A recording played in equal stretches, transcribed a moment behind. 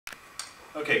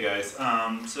Okay guys,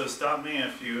 so stop me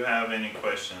if you have any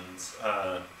questions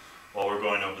while we're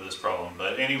going over this problem.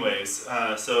 But anyways,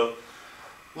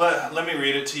 let me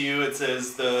read it to you. It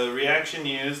says, the reaction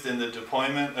used in the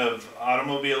deployment of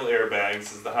automobile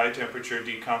airbags is the high temperature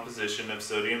decomposition of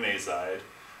sodium azide,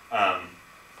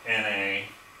 NaN3,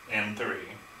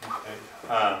 okay?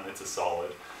 It's a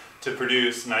solid, to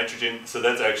produce nitrogen. So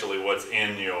that's actually what's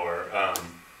in your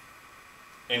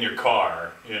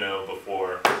car, you know,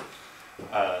 before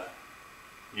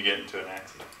you get into an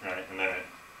accident, right? And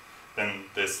then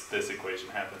this equation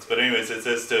happens. But anyways, it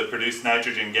says to produce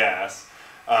nitrogen gas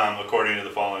according to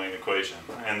the following equation,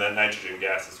 and that nitrogen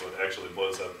gas is what actually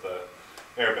blows up the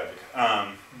airbag.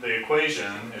 The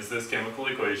equation is this chemical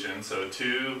equation. So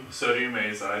 2 sodium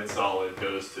azide solid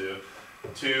goes to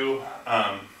 2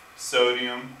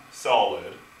 sodium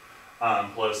solid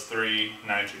plus 3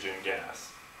 nitrogen gas.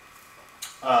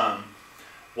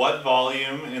 What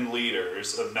volume in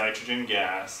liters of nitrogen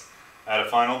gas at a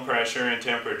final pressure and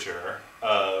temperature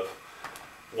of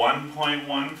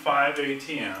 1.15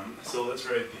 atm, so let's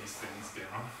write these things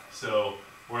down. So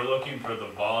we're looking for the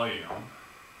volume,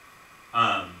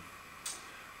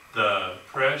 the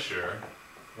pressure,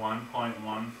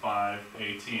 1.15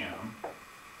 atm,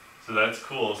 so that's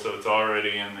cool, so it's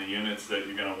already in the units that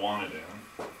you're going to want it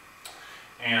in,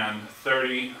 and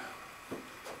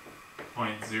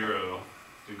 30.0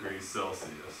 degrees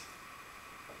Celsius.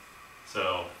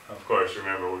 So, of course,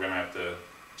 remember, we're going to have to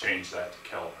change that to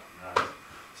Kelvin, right?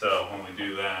 So, when we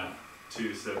do that,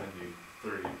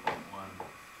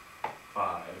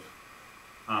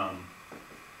 273.15,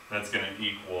 that's going to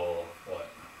equal, what?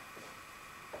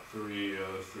 303.15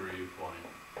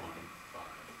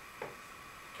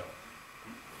 Kelvin.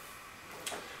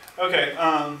 Okay,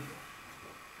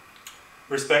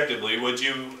 respectively, would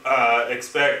you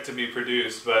expect to be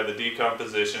produced by the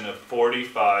decomposition of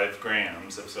 45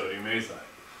 grams of sodium azide?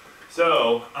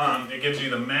 So, it gives you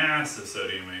the mass of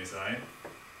sodium azide,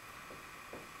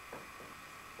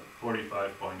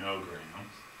 45.0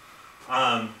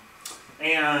 grams.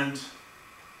 And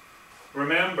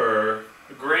remember,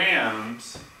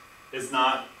 grams is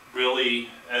not really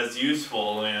as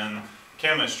useful in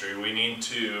chemistry. We need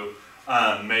to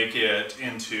make it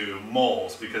into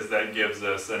moles, because that gives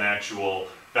us an actual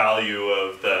value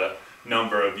of the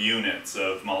number of units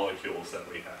of molecules that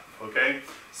we have, okay?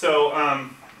 So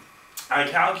I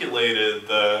calculated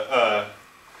the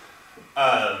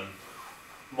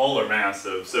molar mass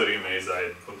of sodium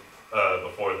azide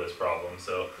before this problem,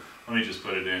 so let me just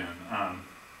put it in. I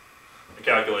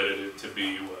calculated it to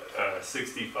be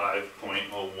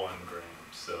 65.01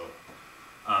 grams, so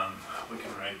we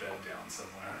can write that down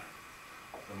somewhere.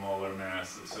 The molar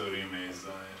mass of sodium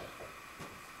azide,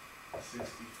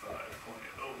 65.01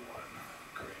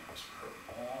 grams per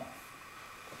mole.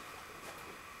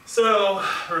 So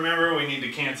remember, we need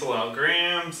to cancel out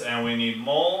grams and we need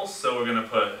moles, so we're going to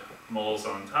put moles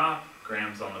on top,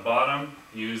 grams on the bottom,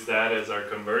 use that as our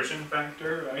conversion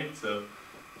factor, right? So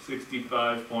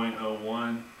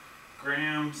 65.01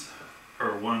 grams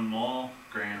per 1 mole,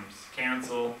 grams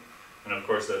cancel, and of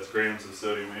course that's grams of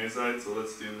sodium azide, so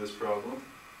let's do this problem.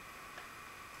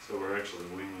 So we're actually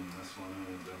winging this one, I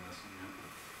haven't done this one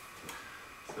yet.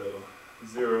 So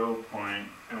 0.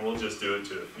 And we'll just do it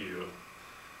to a few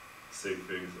sig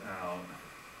figs out.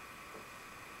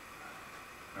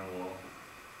 And we'll,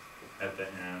 at the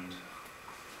end,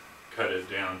 cut it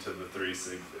down to the 3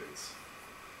 sig figs.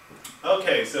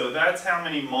 Okay, so that's how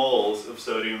many moles of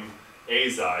sodium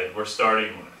azide we're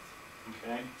starting with.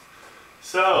 Okay?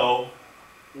 So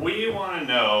we want to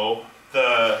know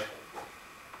the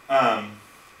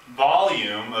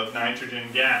volume of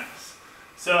nitrogen gas.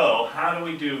 So how do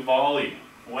we do volume?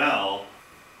 Well,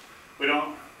 we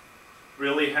don't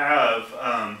really have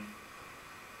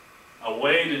a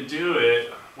way to do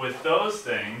it with those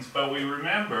things, but we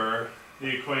remember the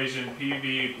equation PV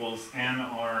equals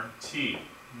nRT,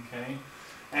 okay?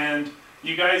 And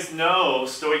you guys know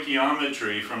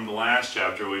stoichiometry from the last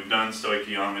chapter. We've done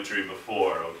stoichiometry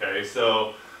before, okay?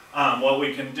 So what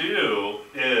we can do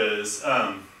is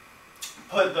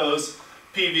put those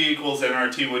PV equals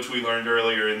nRT, which we learned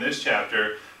earlier in this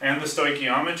chapter, and the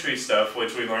stoichiometry stuff,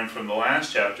 which we learned from the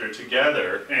last chapter,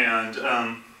 together and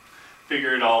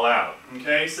figure it all out.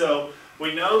 Okay, so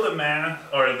we know the mass,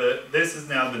 or this is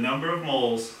now the number of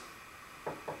moles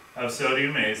of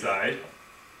sodium azide.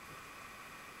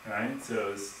 Right,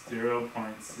 so it's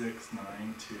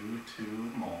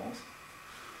 0.6922 moles.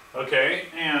 Okay,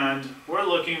 and we're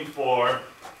looking for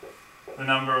the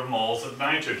number of moles of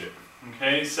nitrogen.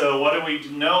 Okay, so what do we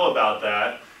know about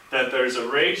that? That there's a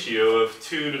ratio of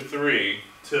 2 to 3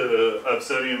 of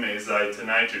sodium azide to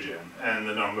nitrogen and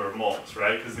the number of moles,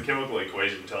 right? Because the chemical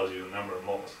equation tells you the number of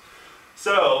moles.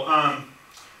 So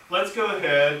let's go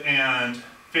ahead and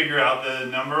figure out the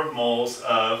number of moles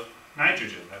of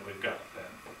nitrogen that we've got then.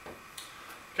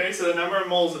 Okay, so the number of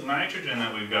moles of nitrogen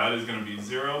that we've got is going to be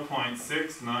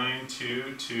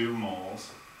 0.6922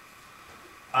 moles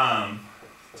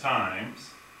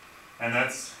times, and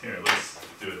that's, here, let's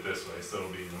do it this way so it'll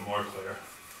be even more clear.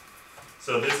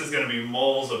 So this is going to be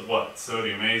moles of what?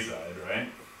 Sodium azide, right?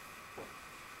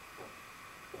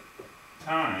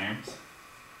 Times,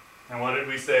 and what did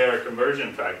we say our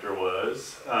conversion factor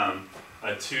was?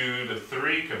 A 2 to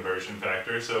 3 conversion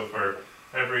factor, so for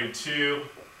every 2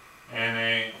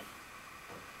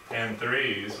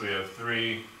 Na-3s, we have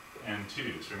 3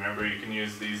 N2s. Remember, you can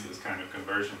use these as kind of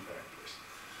conversion factors.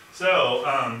 So,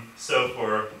 we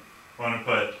want to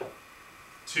put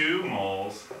 2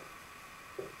 moles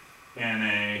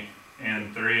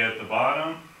Na-3 at the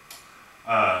bottom,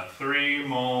 3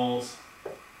 moles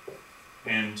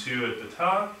N2 at the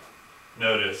top.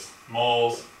 Notice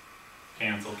moles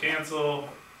cancel,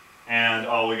 and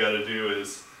all we got to do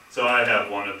is, so I have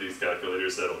one of these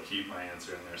calculators that'll keep my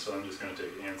answer in there, so I'm just going to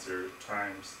take answer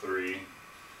times 3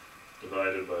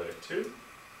 divided by 2,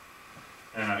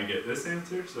 and I get this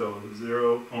answer, so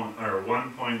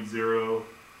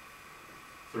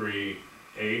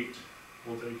 1.038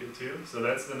 we'll take it to. So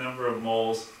that's the number of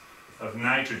moles of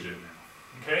nitrogen now.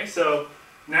 Okay, so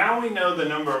now we know the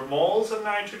number of moles of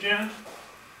nitrogen,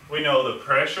 we know the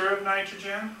pressure of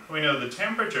nitrogen, we know the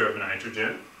temperature of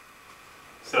nitrogen.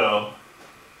 So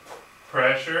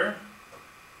pressure,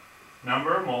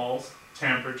 number of moles,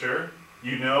 temperature,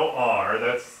 you know R,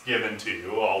 that's given to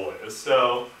you always.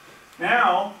 So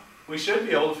now we should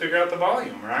be able to figure out the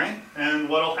volume, right? And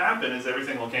what will happen is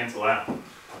everything will cancel out.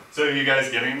 So are you guys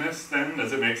getting this then?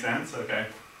 Does it make sense? Okay.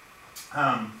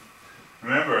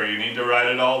 Remember, you need to write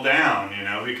it all down, you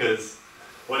know, because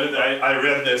I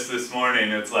read this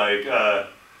morning. It's like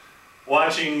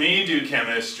watching me do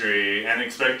chemistry and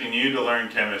expecting you to learn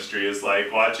chemistry is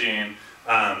like watching,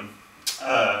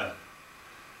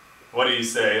 what do you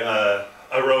say,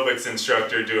 aerobics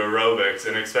instructor do aerobics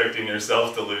and expecting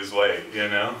yourself to lose weight, you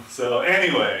know? So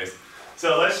anyways,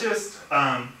 so let's just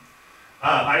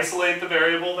isolate the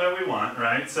variable that we want,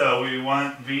 right? So we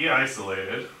want V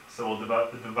isolated, so we'll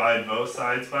divide both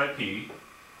sides by P.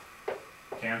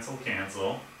 Cancel.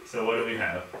 So what do we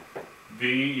have?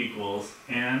 V equals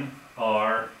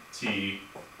nRT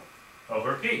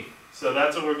over P. So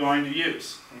that's what we're going to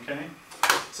use, okay?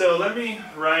 So let me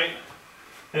write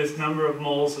this number of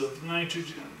moles of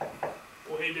nitrogen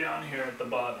way down here at the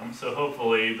bottom. So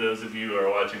hopefully those of you who are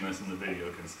watching this in the video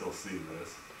can still see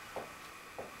this.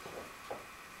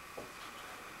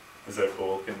 Is that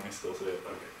cool? Can we still see it?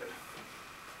 Okay, good.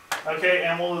 Okay,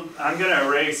 and I'm going to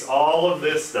erase all of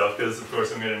this stuff because, of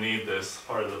course, I'm going to need this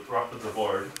part of the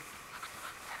board.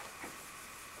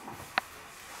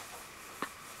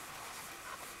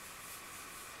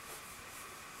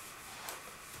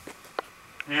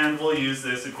 And we'll use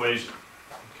this equation.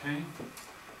 Okay?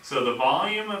 So the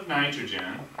volume of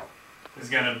nitrogen is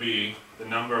going to be the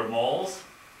number of moles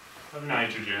of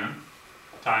nitrogen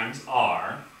times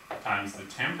R times the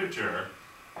temperature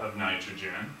of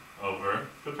nitrogen over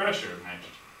the pressure of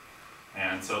nitrogen.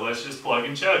 And so let's just plug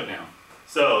and chug now.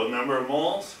 So number of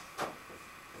moles,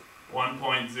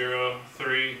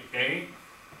 1.038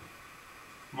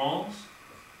 moles.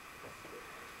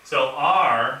 So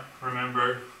R,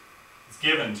 remember, it's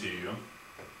given to you,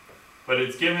 but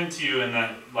it's given to you in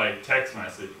that like text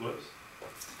message. Whoops.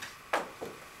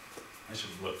 I should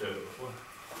have looked at it before.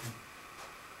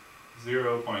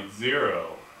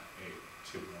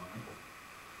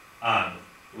 0.0821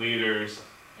 liters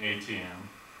ATM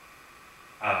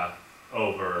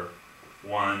over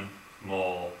 1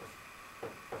 mole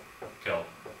Kelvin.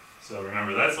 So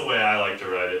remember, that's the way I like to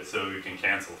write it, so we can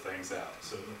cancel things out.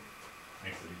 So it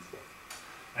makes it easy.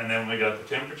 And then we got the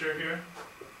temperature here,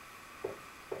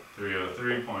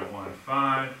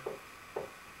 303.15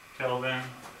 Kelvin,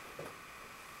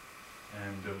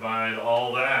 and divide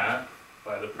all that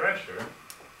by the pressure.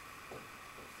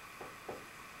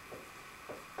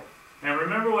 Now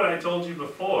remember what I told you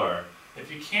before.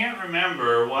 If you can't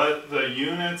remember what the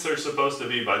units are supposed to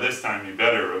be, by this time you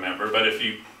better remember, but if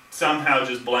you somehow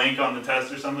just blank on the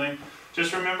test or something,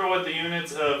 just remember what the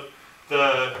units of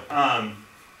the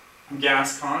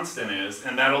gas constant is,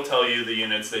 and that'll tell you the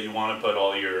units that you want to put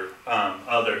all your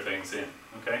other things in,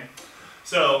 okay?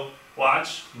 So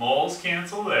watch, moles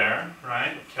cancel there,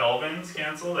 right? Kelvins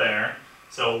cancel there.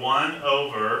 So 1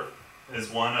 over is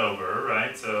 1 over,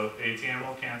 right? So ATM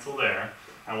will cancel there.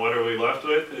 And what are we left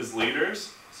with is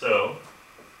liters. So,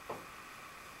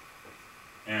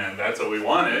 and that's what we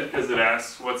wanted because it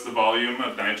asks what's the volume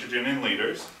of nitrogen in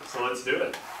liters. So let's do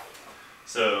it.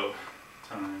 So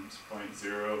times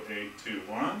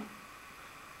 0.0821,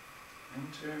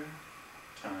 enter,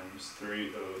 times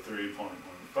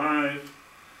 303.15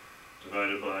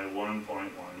 divided by 1.15.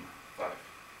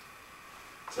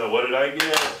 So what did I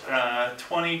get?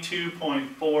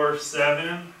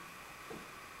 22.47.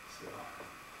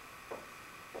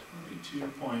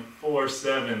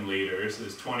 22.47 liters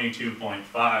is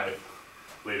 22.5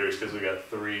 liters because we got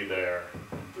 3 there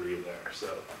and 3 there.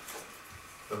 So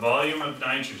the volume of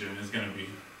nitrogen is going to be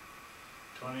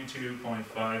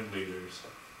 22.5 liters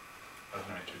of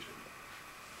nitrogen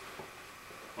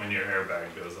when your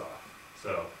airbag goes off.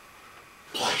 So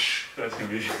that's going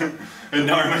to be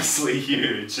enormously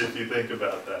huge if you think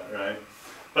about that, right?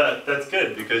 But that's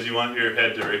good because you want your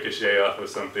head to ricochet off of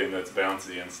something that's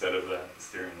bouncy instead of that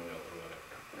steering wheel or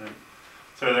whatever. Right?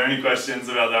 So are there any questions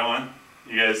about that one?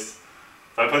 You guys,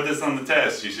 if I put this on the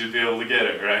test, you should be able to get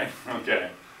it, right?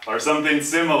 Okay. Or something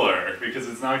similar, because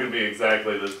it's not going to be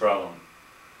exactly this problem.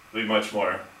 It'll be a much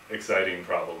more exciting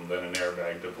problem than an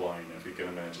airbag deploying, if you can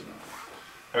imagine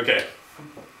that. Okay.